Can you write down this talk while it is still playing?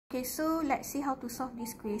Okay, so let's see how to solve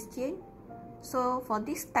this question. So for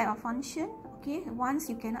this type of function, okay,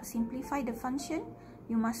 once you cannot simplify the function,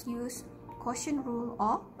 you must use quotient rule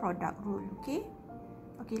or product rule. Okay,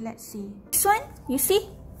 let's see. This one, you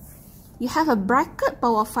see, you have a bracket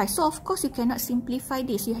power 5, so of course you cannot simplify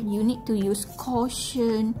this. You need to use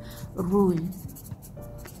quotient rule.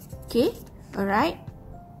 Okay, alright.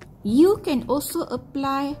 You can also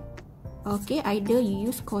apply, okay, either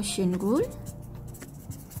you use quotient rule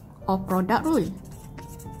or product rule.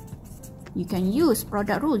 You can use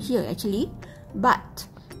product rule here actually, but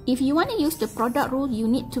if you want to use the product rule, you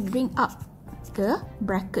need to bring up the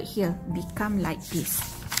bracket here, become like this.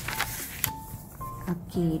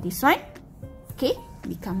 Okay, this one, okay,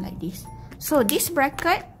 become like this. So this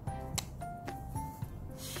bracket,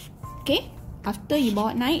 okay, after you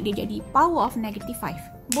bawa naik, dia jadi power of -5.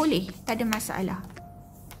 Boleh, tak ada masalah.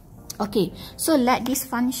 Okay, so let this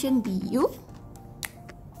function be u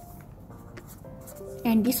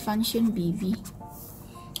and this function be v.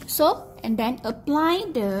 So, and then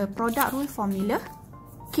apply the product rule formula.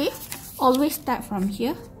 Okay, always start from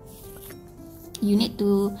here. You need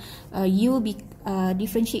to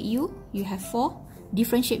differentiate u, you have 4.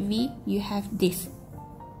 Differentiate v, you have this.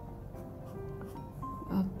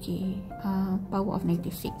 Okay, power of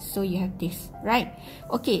 -6. So you have this, right?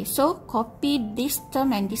 Okay, so copy this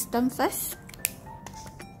term and this term first.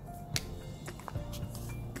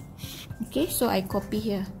 Okay, so I copy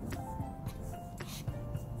here.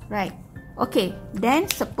 Right. Okay, then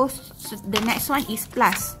suppose the next one is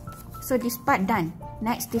plus. So this part done.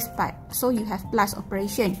 Next this part. So you have plus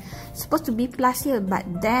operation. Supposed to be plus here, but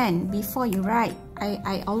then before you write,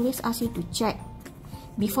 I always ask you to check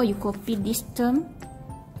before you copy this term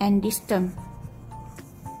and this term.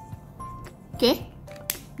 Okay,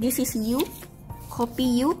 this is u,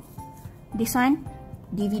 copy u, this one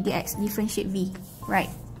dv dx, differentiate v, right?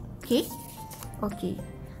 Okay, okay,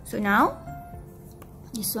 so now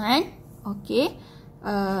this one, okay,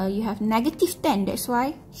 you have -10, that's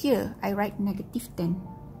why here I write -10.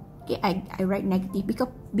 Okay, I write negative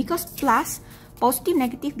because plus, positive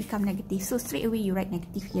negative become negative, so straight away you write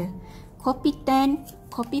negative here. Copy 10,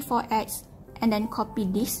 copy 4x, and then copy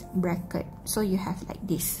this bracket, so you have like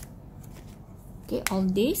this. Okay, all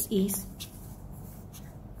this is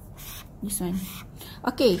this one.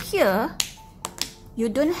 Okay, here you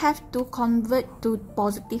don't have to convert to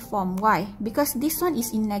positive form. Why? Because this one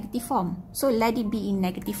is in negative form, so let it be in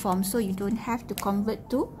negative form, so you don't have to convert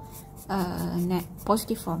to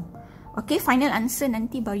positive form. Okay, final answer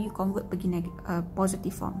nanti baru you convert pergi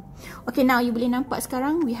positive form. Okay, now you boleh nampak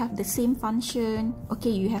sekarang we have the same function.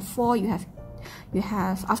 Okay, you have 4, you have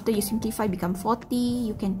after you simplify become 40,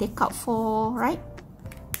 you can take out 4, right?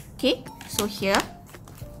 Okay, so here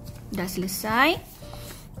dah selesai.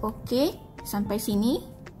 Okay, sampai sini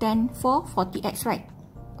 10, 4, 40x, right?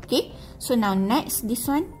 Okay, so now next this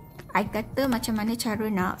one, I kata macam mana cara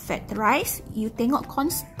nak factorize. You tengok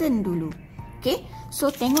constant dulu. Okay,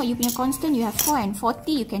 so tengok you punya constant, you have 4 and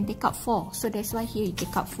 40, you can take out 4. So that's why here you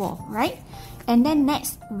take out 4, right? And then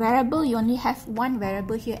next variable, you only have one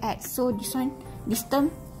variable here x. So this one, this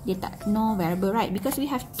term, dia tak no variable, right? Because we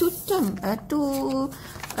have two term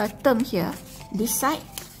here. This side,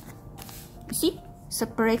 you see,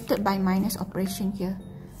 separated by minus operation here.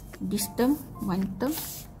 This term, one term.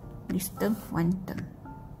 This term, one term.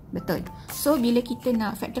 Betul. So, bila kita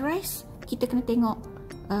nak factorize, kita kena tengok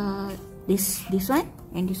this one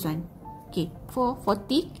and this one. Okay,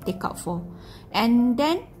 40, take out 4. And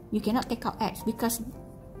then, you cannot take out x because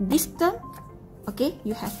this term, okay,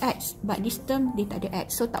 you have x. But this term, dia tak ada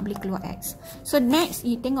x. So, tak boleh keluar x. So, next,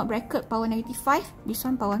 you tengok bracket power -5. This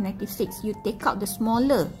one power -6. You take out the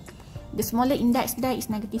smaller. The smaller index there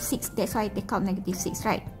is -6. That's why I take out -6,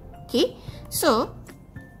 right? Okay. So,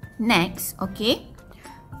 next, okay.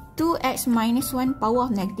 2x minus 1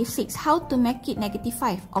 power of -6. How to make it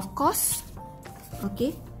 -5? Of course,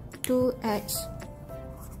 okay. 2x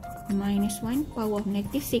minus 1 power of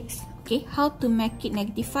 -6. Okay. How to make it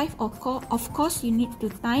 -5? Of course, you need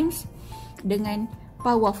to times dengan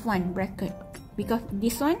power of 1 bracket. Because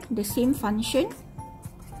this one, the same function.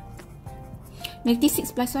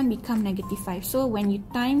 -6 plus 1 become -5. So, when you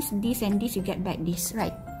times this and this, you get back this,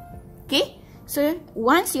 right? Okay? So,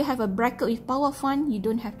 once you have a bracket with power of 1, you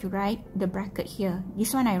don't have to write the bracket here.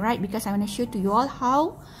 This one I write because I want to show to you all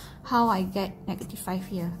how I get -5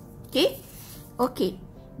 here. Okay? Okay.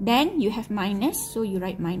 Then, you have minus. So, you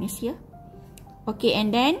write minus here. Okay, and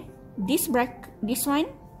then, this one,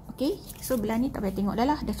 okay? So, belah ni tak payah tengok dah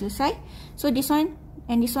lah. Dah selesai. So, this one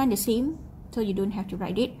and this one the same. So, you don't have to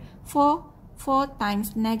write it. 4, 4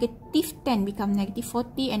 times negative 10 become negative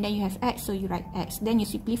 40, and then you have x, so you write x. Then you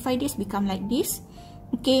simplify this, become like this.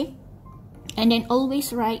 Okay, and then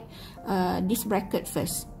always write this bracket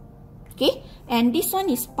first. Okay, and this one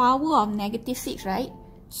is power of negative 6, right?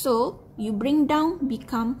 So you bring down,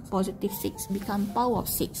 become positive 6, become power of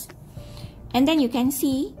 6. And then you can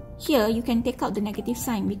see here, you can take out the negative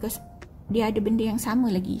sign because dia ada benda yang sama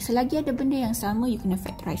lagi. Selagi ada benda yang sama, you kena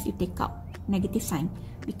factorize. You take out negative sign,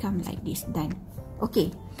 become like this. Done.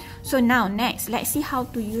 Okay, so now next, let's see how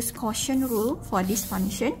to use quotient rule for this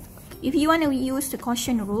function. If you want to use the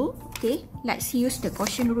quotient rule, okay, let's use the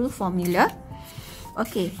quotient rule formula.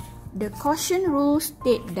 Okay, the quotient rule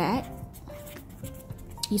state that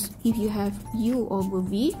is if you have u over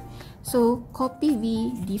v, so copy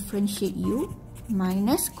v differentiate u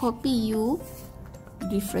minus copy u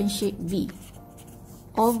differentiate v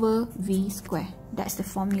over v square. That's the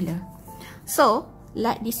formula. So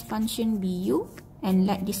let this function be u and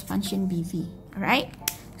let this function be v. Alright,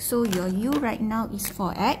 so your u right now is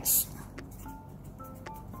 4x,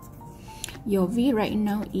 your v right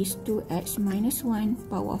now is 2x minus 1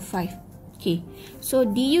 power 5. Okay, so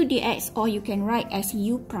du dx, or you can write as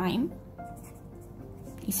u prime,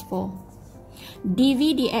 is 4.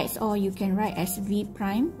 dv dx, or you can write as v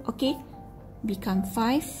prime, okay, become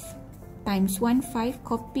 5 times 1, 5,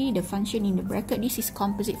 copy the function in the bracket. This is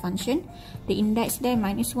composite function. The index there,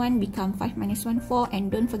 minus 1, become 5 minus 1, 4, and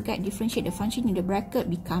don't forget, differentiate the function in the bracket,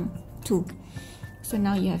 become 2. So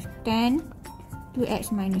now you have 10, 2x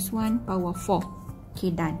minus 1 power 4. Okay,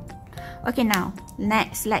 done. Okay, now,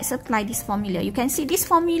 next, let's apply this formula. You can see this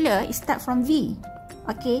formula is start from v.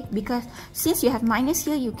 Okay, because since you have minus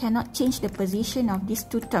here, you cannot change the position of these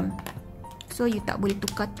two term. So you tak boleh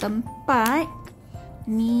tukar tempat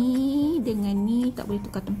ni dengan ni, tak boleh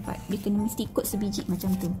tukar tempat. Dia kena mesti ikut sebiji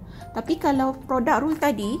macam tu. Tapi kalau product rule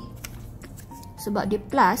tadi, sebab dia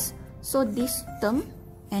plus, so this term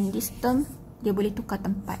and this term dia boleh tukar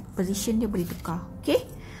tempat, position dia boleh tukar. Okay,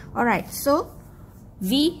 alright, so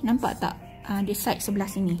v nampak tak? Dia side sebelah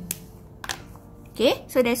sini. Okay,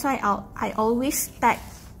 so that's why I always start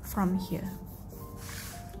from here.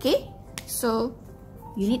 Okay, so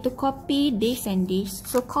you need to copy this and this.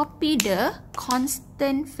 So copy the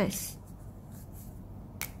constant first.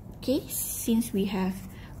 Okay, since we have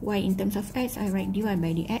y in terms of x, I write dy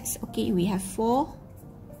by dx. Okay, we have 4,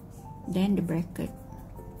 then the bracket.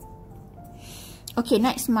 Okay,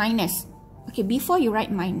 next minus. Okay, before you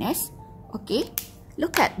write minus, okay,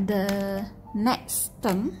 look at the next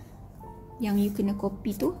term yang you kena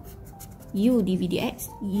copy tu, u dv dx,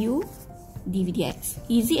 u dv dx.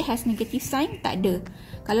 Is it has negative sign? Tak ada.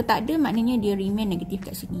 Kalau tak ada, maknanya dia remain negatif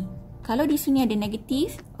kat sini. Kalau di sini ada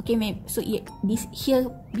negatif, okay, so this here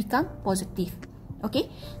become positive. Okay,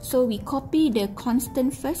 so we copy the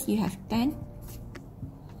constant first. You have 10,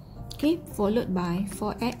 okay, followed by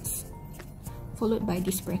 4x, followed by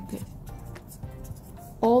this bracket,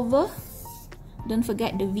 over, don't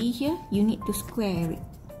forget the v here, you need to square it.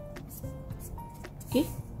 Okay,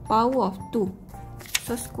 power of 2,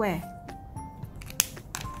 so square.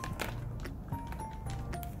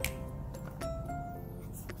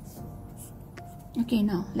 Okay,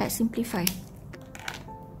 now let's simplify.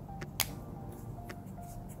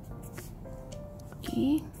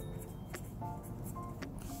 Okay,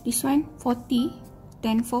 this one 40,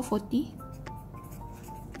 10 for 40,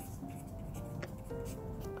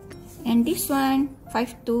 and this one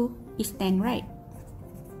 5 2 is 10, right?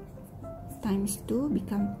 Times 2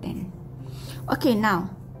 become 10. Okay, now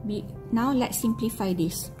let's simplify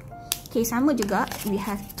this. Okay, sama juga, we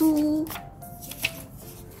have two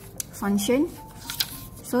function.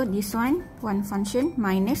 So this one function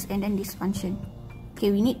minus, and then this function.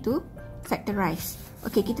 Okay, we need to factorize.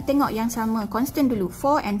 Okay, kita tengok yang sama, constant dulu.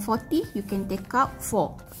 4 and 40, you can take out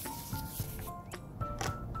 4.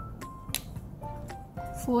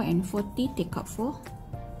 4 and 40, take out 4.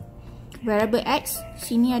 Variable x,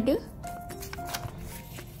 sini ada,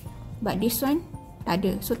 but this one tak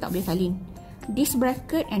ada, so tak boleh salin. This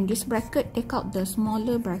bracket and this bracket, take out the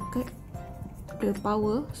smaller bracket, the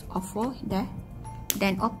power of 4 there,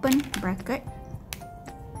 then open bracket.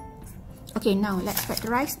 Okay, now let's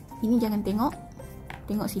factorize. Ini jangan tengok,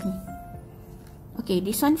 tengok sini. Okay,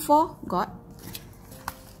 this one 4 got,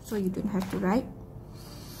 so you don't have to write.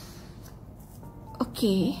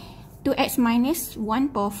 Okay, 2x minus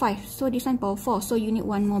 1 power 5, so this one power 4, so you need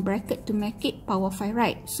one more bracket to make it power 5,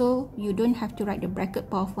 right? So you don't have to write the bracket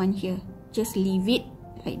power of 1 here, just leave it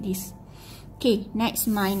like this. Okay, next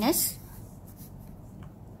minus.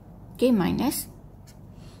 Okay, minus.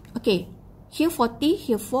 Okay, here 40,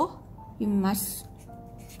 here 4, you must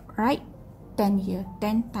write 10 here.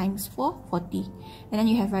 10 times 4, 40. And then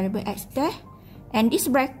you have variable x there. And this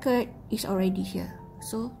bracket is already here.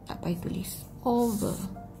 So, tak payah tulis. Over.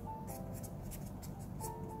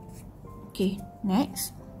 Okay,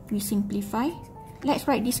 next. We simplify. Let's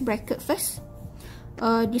write this bracket first.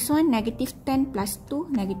 This one, negative 10 plus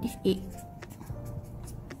 2, negative 8.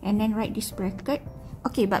 And then write this bracket.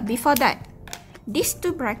 Okay, but before that, these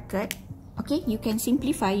two bracket, okay, you can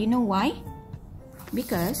simplify. You know why?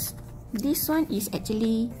 Because this one is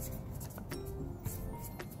actually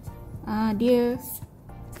dia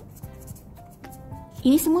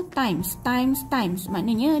ini semua times.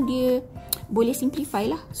 Maknanya dia boleh simplify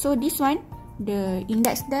lah. So this one, the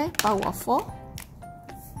index there, power of 4.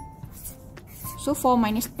 So 4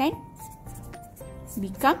 minus 10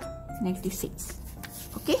 become negative 6.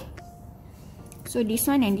 Okay. So this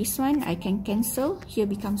one and this one I can cancel. Here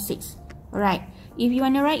becomes 6. Alright. If you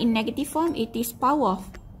want to write in negative form, it is power of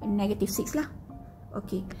negative 6 lah.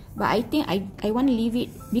 Okay. But I think I want to leave it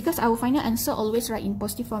because our final answer always write in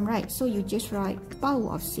positive form, right? So you just write power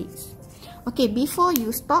of 6. Okay. Before you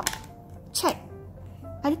stop, check.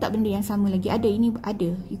 Ada tak benda yang sama lagi? Ada. Ini ada.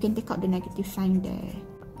 You can take out the negative sign there.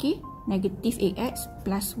 Okay. Negative AX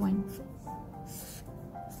plus 1.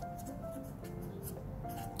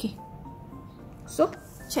 Okay. So,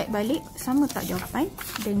 check balik. Sama tak jawapan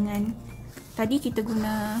dengan tadi kita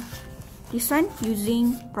guna this one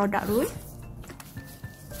using product rule.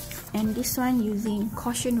 And this one using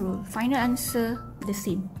quotient rule. Final answer the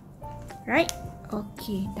same. Right?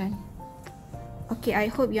 Okay, done. Okay, I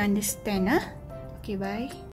hope you understand. Okay, bye.